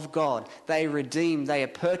slaves of God. They are redeemed. They are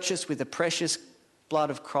purchased with the precious blood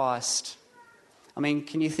of Christ. I mean,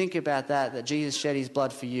 can you think about that Jesus shed his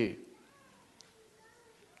blood for you?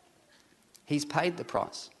 He's paid the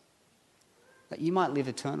price that you might live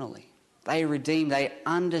eternally. They are redeemed. They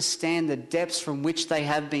understand the depths from which they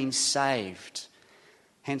have been saved.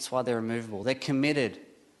 Hence why they're immovable. They're committed.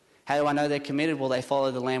 How do I know they're committed? Well, they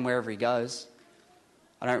follow the Lamb wherever he goes.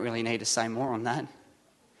 I don't really need to say more on that.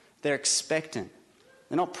 They're expectant.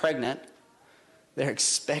 They're not pregnant. They're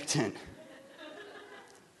expectant.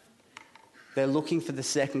 They're looking for the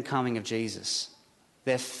second coming of Jesus.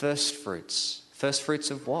 They're first fruits. First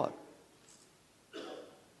fruits of what?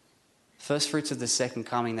 First fruits of the second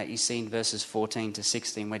coming that you see in verses 14 to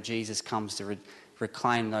 16, where Jesus comes to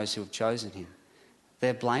reclaim those who have chosen him.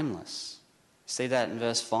 They're blameless. See that in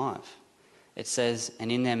verse 5. It says, and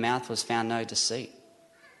in their mouth was found no deceit,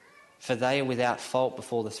 for they are without fault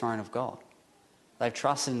before the throne of God. They've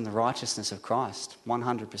trusted in the righteousness of Christ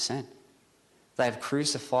 100%. They have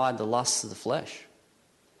crucified the lusts of the flesh,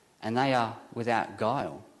 and they are without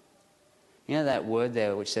guile. You know that word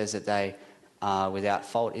there which says that they are without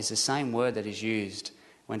fault is the same word that is used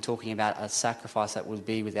when talking about a sacrifice that would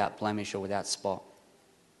be without blemish or without spot.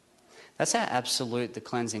 That's how absolute the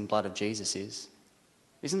cleansing blood of Jesus is.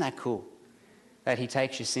 Isn't that cool? That he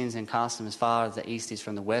takes your sins and casts them as far as the east is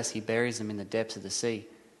from the west. He buries them in the depths of the sea.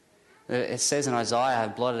 It says in Isaiah, I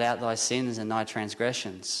have blotted out thy sins and thy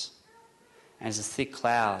transgressions. And as a thick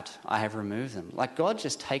cloud, I have removed them. Like God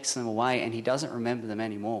just takes them away and he doesn't remember them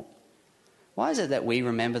anymore. Why is it that we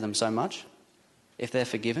remember them so much? If they're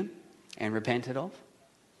forgiven and repented of.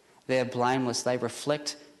 They're blameless. They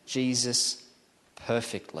reflect Jesus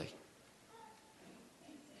perfectly.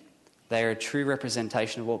 They are a true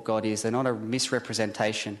representation of what God is. They're not a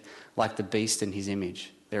misrepresentation like the beast in his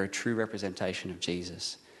image. They're a true representation of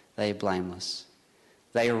Jesus. They are blameless.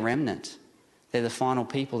 They are a remnant. They're the final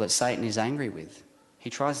people that Satan is angry with. He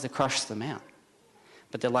tries to crush them out.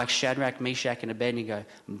 But they're like Shadrach, Meshach and Abednego.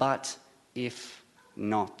 But if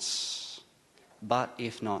not. But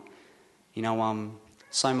if not. You know,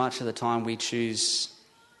 so much of the time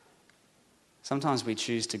sometimes we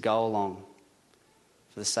choose to go along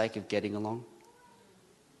for the sake of getting along,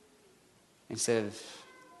 instead of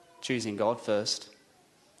choosing God first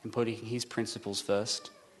and putting his principles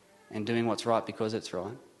first and doing what's right because it's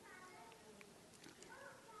right.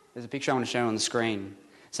 There's a picture I want to show you on the screen.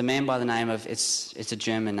 It's a man by the name of, it's a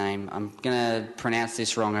German name. I'm going to pronounce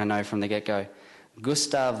this wrong, I know, from the get-go.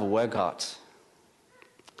 Gustav Wergott.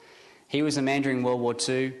 He was a man during World War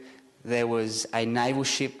II. There was a naval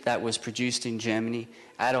ship that was produced in Germany.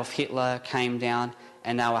 Adolf Hitler came down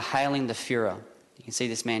and they were hailing the Fuhrer. You can see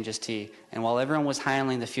this man just here. And while everyone was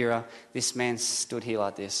hailing the Fuhrer, this man stood here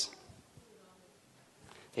like this.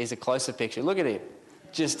 Here's a closer picture. Look at him.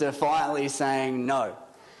 Just defiantly saying no.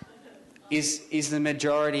 Is the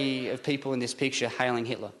majority of people in this picture hailing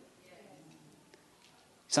Hitler?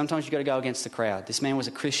 Sometimes you've got to go against the crowd. This man was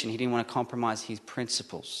a Christian. He didn't want to compromise his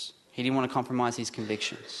principles. He didn't want to compromise his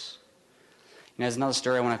convictions. You know, there's another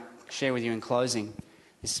story I want to share with you in closing.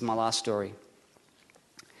 This is my last story.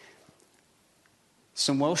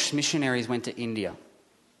 Some Welsh missionaries went to India.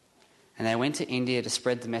 And they went to India to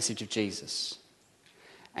spread the message of Jesus.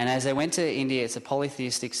 And as they went to India, it's a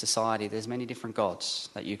polytheistic society. There's many different gods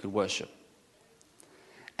that you could worship.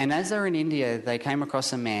 And as they were in India, they came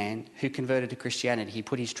across a man who converted to Christianity. He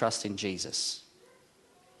put his trust in Jesus.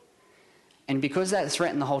 And because that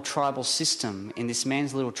threatened the whole tribal system in this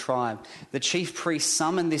man's little tribe, the chief priest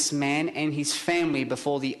summoned this man and his family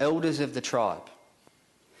before the elders of the tribe.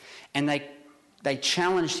 And they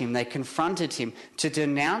challenged him, they confronted him to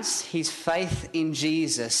denounce his faith in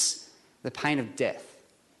Jesus, the pain of death.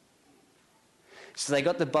 So they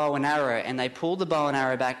got the bow and arrow and they pulled the bow and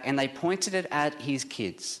arrow back and they pointed it at his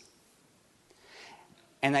kids.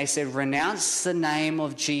 And they said, renounce the name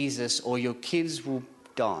of Jesus or your kids will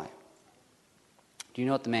die. Do you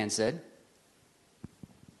know what the man said?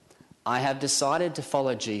 I have decided to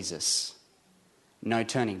follow Jesus. No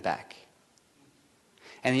turning back.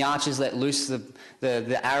 And the archers let loose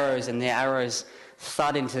the arrows, and the arrows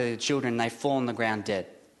thud into the children and they fall on the ground dead.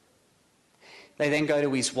 They then go to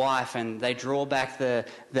his wife and they draw back the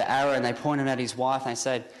arrow and they point it at his wife and they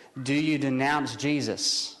said, do you denounce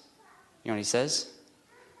Jesus? You know what he says?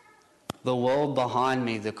 The world behind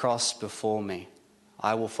me, the cross before me.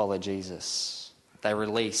 I will follow Jesus. They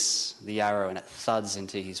release the arrow and it thuds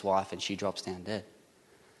into his wife and she drops down dead.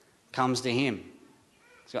 Comes to him.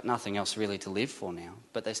 He's got nothing else really to live for now.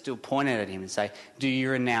 But they still point at him and say, do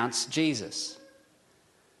you renounce Jesus?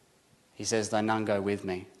 He says, though none go with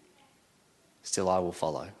me, still I will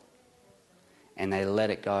follow. And they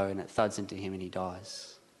let it go and it thuds into him and he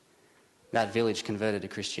dies. That village converted to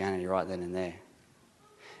Christianity right then and there.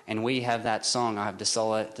 And we have that song, I have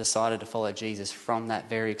decided to follow Jesus, from that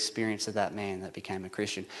very experience of that man that became a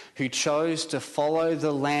Christian, who chose to follow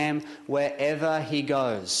the Lamb wherever he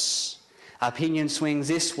goes. Opinion swings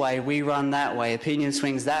this way, we run that way. Opinion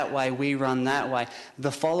swings that way, we run that way.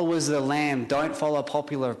 The followers of the Lamb don't follow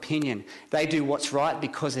popular opinion. They do what's right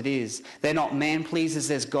because it is. They're not man pleasers,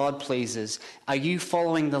 there's God pleasers. Are you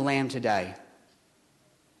following the Lamb today?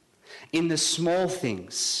 In the small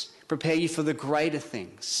things, prepare you for the greater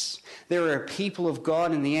things. There are people of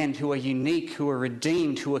God in the end who are unique, who are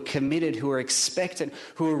redeemed, who are committed, who are expectant,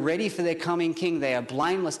 who are ready for their coming King. They are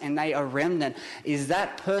blameless and they are remnant. Is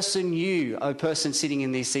that person you, a person sitting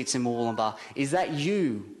in these seats in Murwillumbah? Is that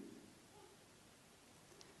you?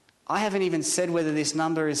 I haven't even said whether this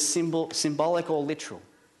number is symbolic or literal.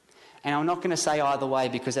 And I'm not going to say either way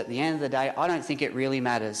because at the end of the day, I don't think it really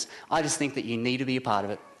matters. I just think that you need to be a part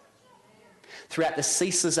of it. Throughout the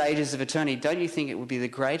ceaseless ages of eternity, don't you think it would be the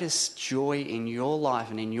greatest joy in your life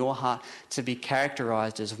and in your heart to be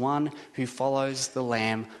characterised as one who follows the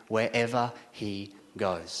Lamb wherever he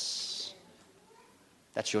goes?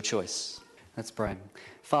 That's your choice. Let's pray.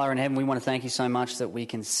 Father in heaven, we want to thank you so much that we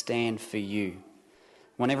can stand for you.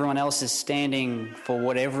 When everyone else is standing for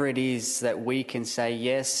whatever it is, that we can say,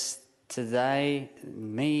 yes, today,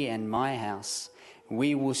 me and my house,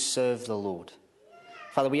 we will serve the Lord.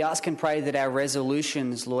 Father, we ask and pray that our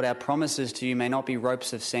resolutions, Lord, our promises to you may not be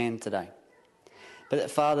ropes of sand today. But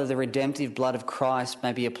that, Father, the redemptive blood of Christ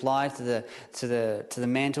may be applied to the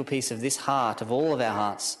mantelpiece of this heart, of all of our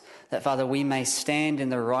hearts. That, Father, we may stand in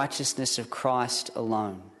the righteousness of Christ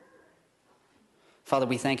alone. Father,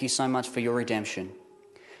 we thank you so much for your redemption.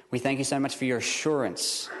 We thank you so much for your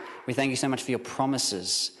assurance. We thank you so much for your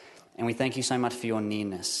promises. And we thank you so much for your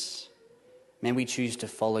nearness. May we choose to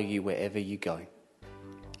follow you wherever you go.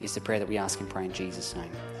 It's the prayer that we ask and pray in Jesus' name.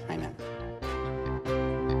 Amen.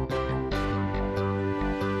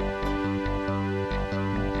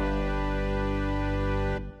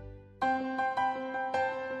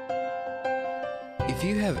 If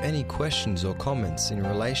you have any questions or comments in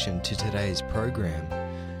relation to today's program,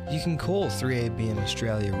 you can call 3ABN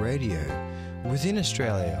Australia Radio within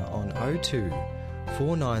Australia on 02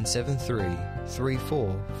 4973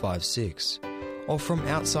 3456. Or from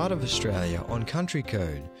outside of Australia on country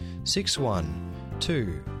code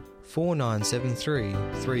 612 4973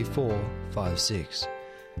 3456.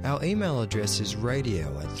 Our email address is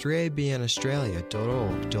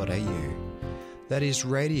radio@3abnaustralia.org.au. That is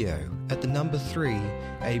radio at the number 3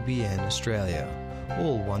 ABN Australia,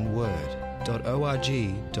 all one word,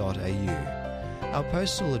 .org.au. Our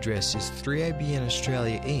postal address is 3ABN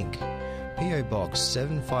Australia Inc., PO Box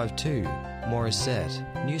 752, Morisset,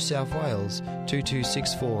 New South Wales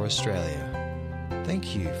 2264 Australia.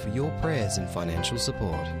 Thank you for your prayers and financial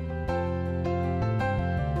support.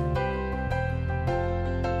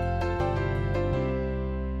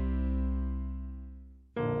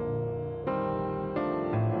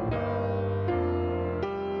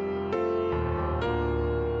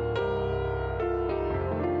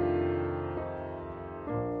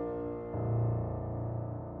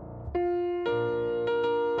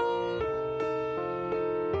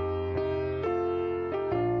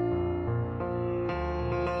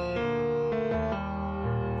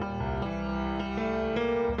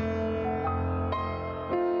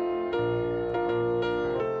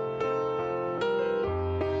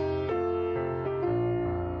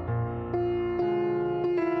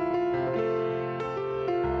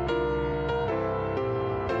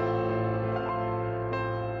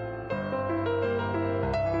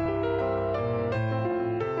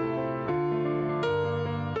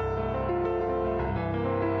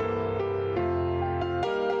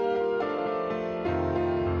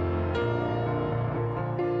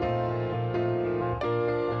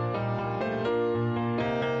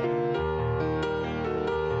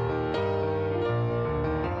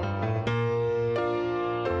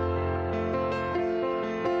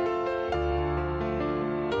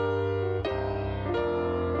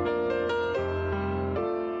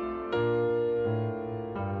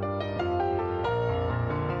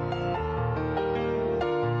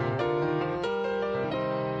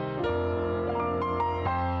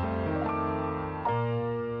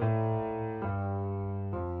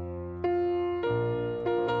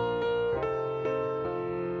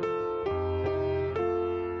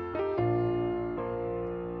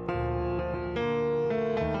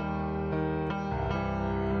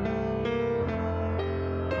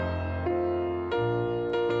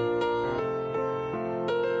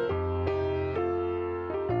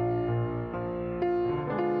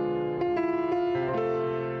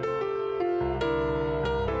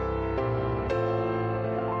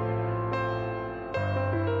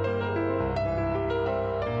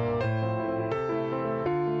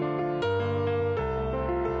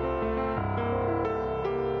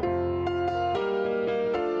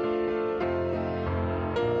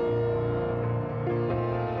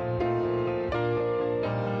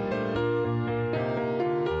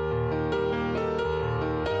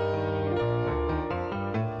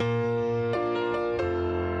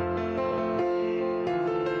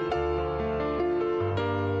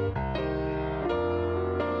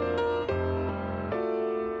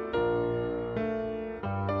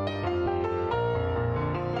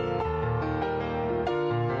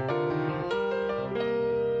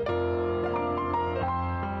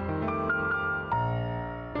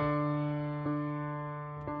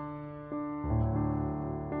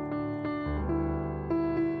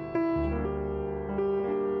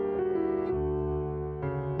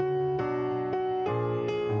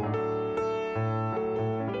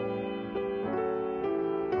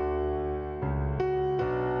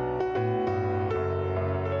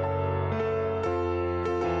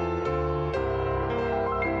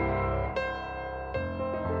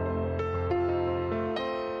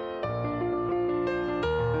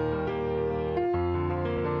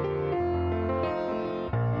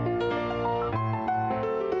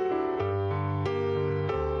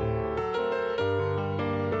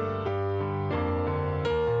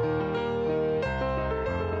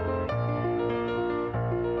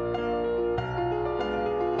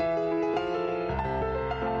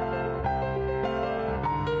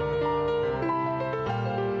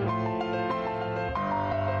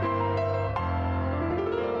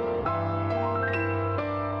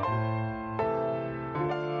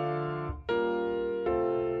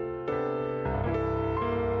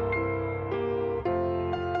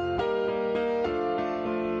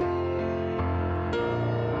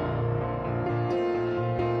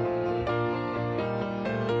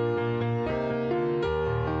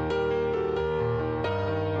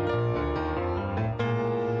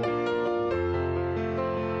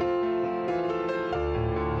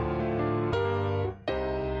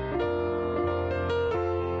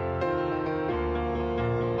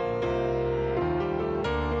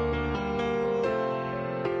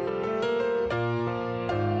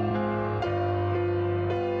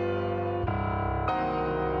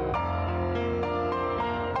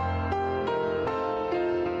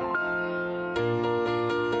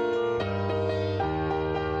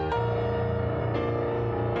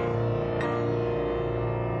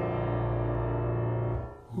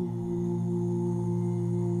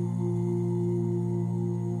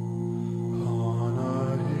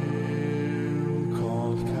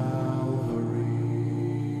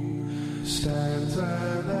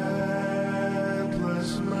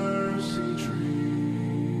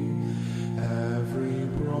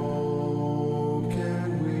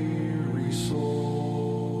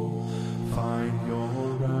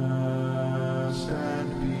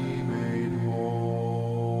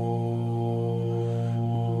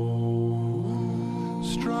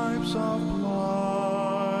 drops of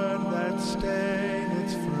blood that stain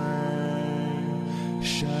its frame,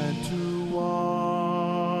 shed to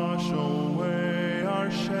wash away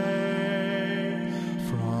our shame.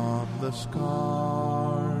 From the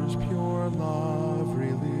scars pure love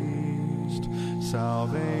released,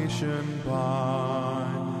 salvation by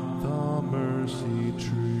the mercy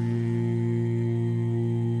tree.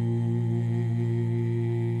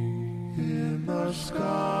 In the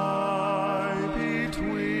sky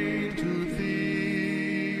between two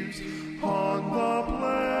thieves, on the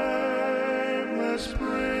blameless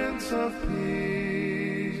Prince of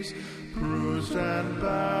Peace, bruised and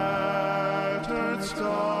battered,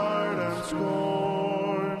 scarred and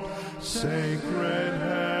scorned, sacred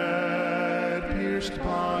head pierced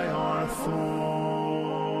by our thorns.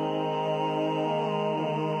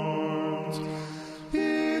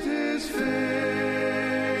 It is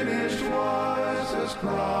finished was his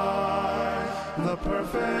cry, the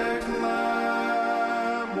perfect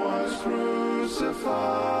Lamb was crucified,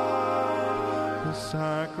 the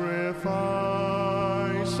sacrifice,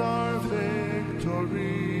 our victory,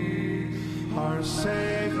 our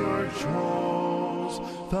Savior chose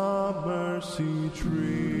the mercy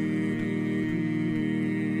tree.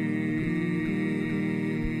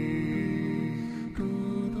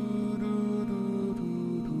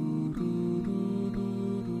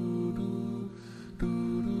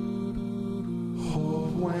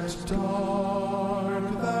 Hope went dark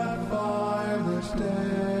that violet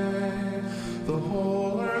day, the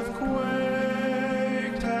whole earth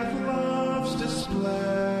quaked at love's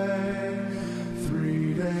display.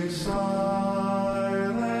 3 days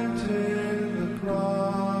silent in the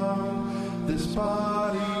crowd, this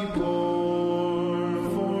body bore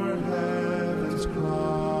for heaven's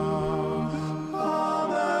crown. On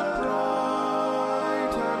that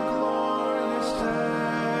bright and glorious day,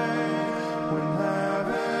 when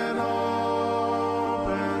heaven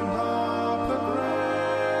opened up the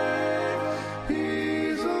grave,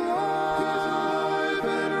 he's alive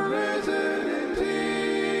and risen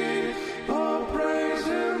indeed. Oh, praise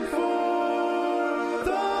him for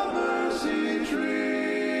the mercy tree.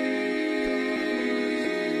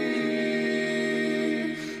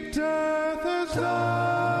 Death has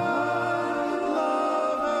died,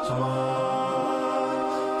 love has won.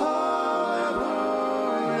 Hallelujah,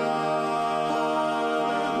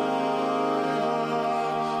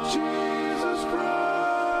 hallelujah. Jesus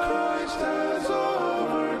Christ has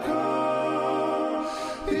overcome.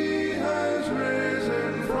 He has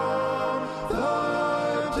risen from the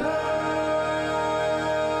dead.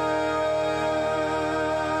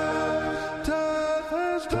 Death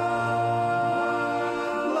has died,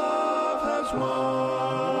 love has won.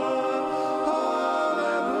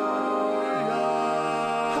 Hallelujah,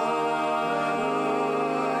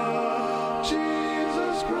 hallelujah.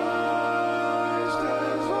 Jesus Christ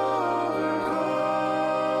has overcome.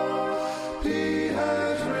 He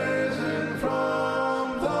has risen from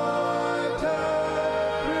the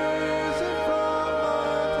dead, risen from the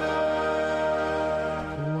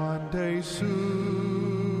dead. One day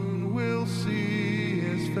soon we'll see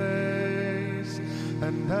his face,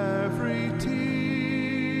 and every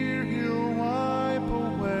tear he'll wipe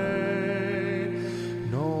away.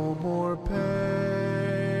 No more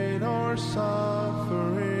pain or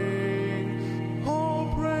suffering. Oh,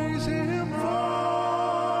 praise him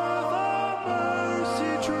for the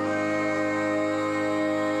mercy tree.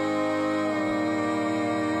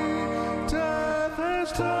 Death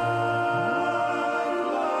has died,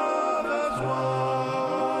 love has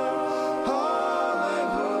won.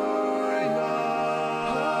 Hallelujah,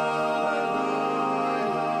 hallelujah.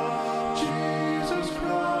 Jesus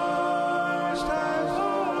Christ has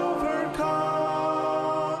overcome.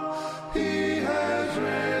 He has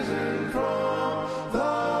risen from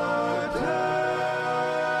the dead.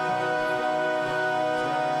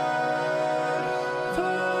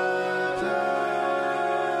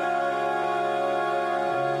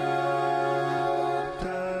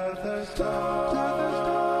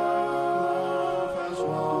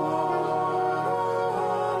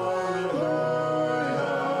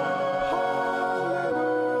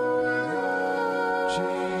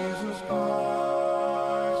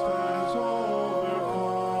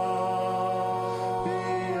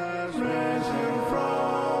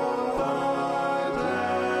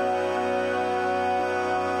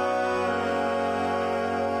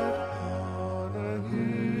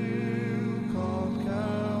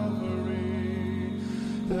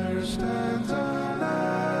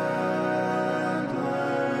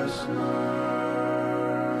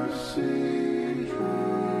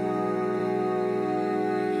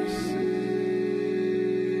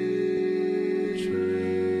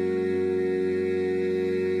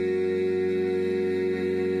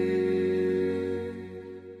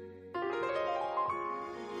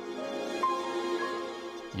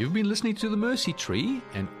 You've been listening to The Mercy Tree,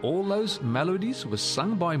 and all those melodies were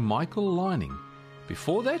sung by Michael Lining.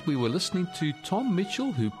 Before that, we were listening to Tom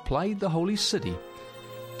Mitchell, who played The Holy City.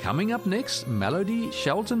 Coming up next, Melody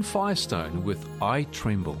Shelton Firestone with I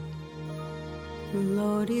Tremble.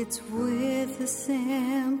 Lord, it's with a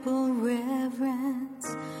simple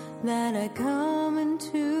reverence that I come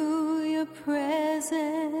into your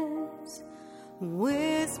presence,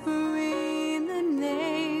 whispering the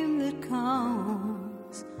name that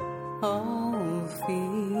calms all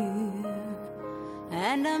fear.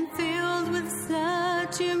 And I'm filled with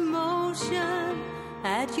such emotion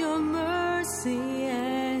at your mercy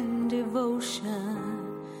and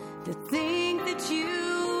devotion, to think that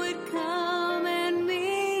you would come and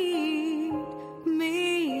meet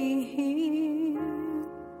me.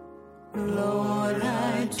 Lord,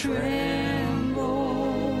 I tremble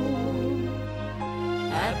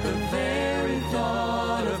at the very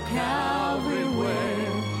thought of Calvary, where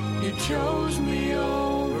you chose me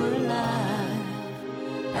over life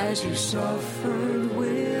as you suffered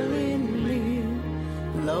willingly.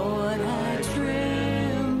 Lord, I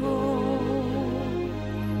tremble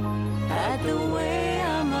at the way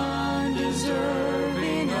I'm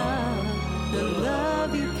undeserving of the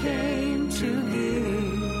love you came to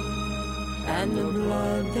give, and the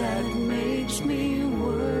blood that makes me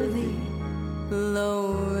worthy.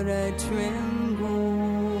 Lord, I tremble.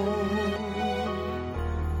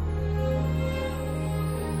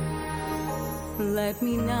 Let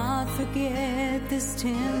me not forget this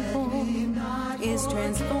temple is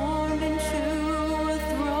transformed into a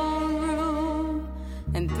throne room,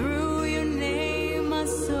 and through your name my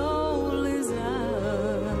soul is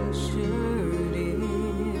ushered in.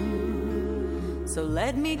 So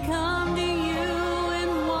let me come to you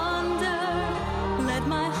in wonder, let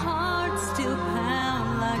my heart still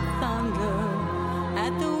pound like thunder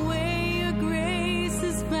at the way your grace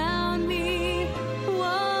has found me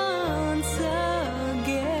once again.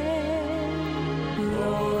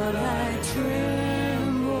 Lord, I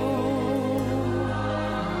tremble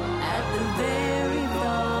at the very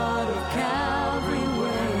thought of Calvary,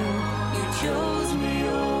 where you chose me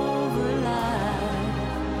over life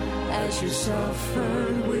as you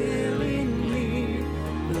suffered willingly.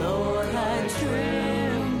 Lord, I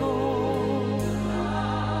tremble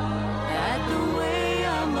at the way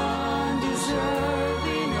I'm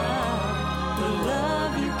undeserving of the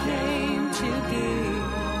love you came to give,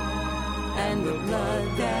 and the blood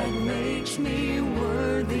that makes me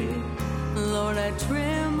worthy. Lord, I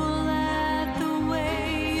tremble at the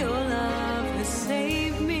way your love has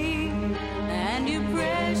saved me, and your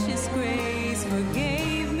precious grace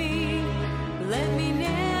forgave me. Let me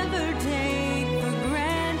never take for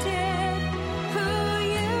granted who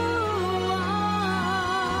you are.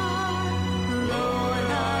 Lord,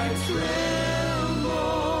 I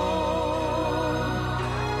tremble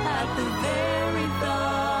at the very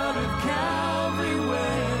thought of Calvary,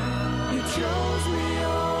 where you chose me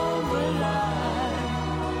over life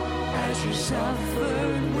as you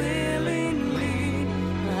suffered willingly.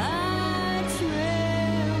 I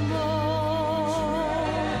tremble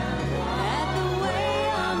at the way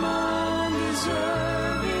I'm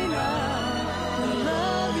undeserving of the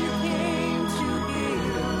love you came to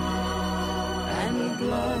give, and the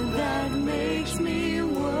blood that makes me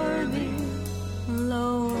worthy.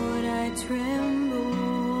 Lord, I tremble.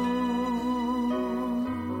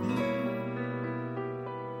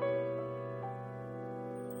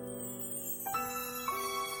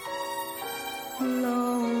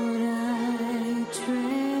 Lord, I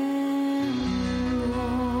tremble.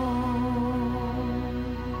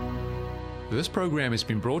 This program has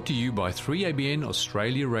been brought to you by 3ABN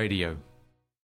Australia Radio.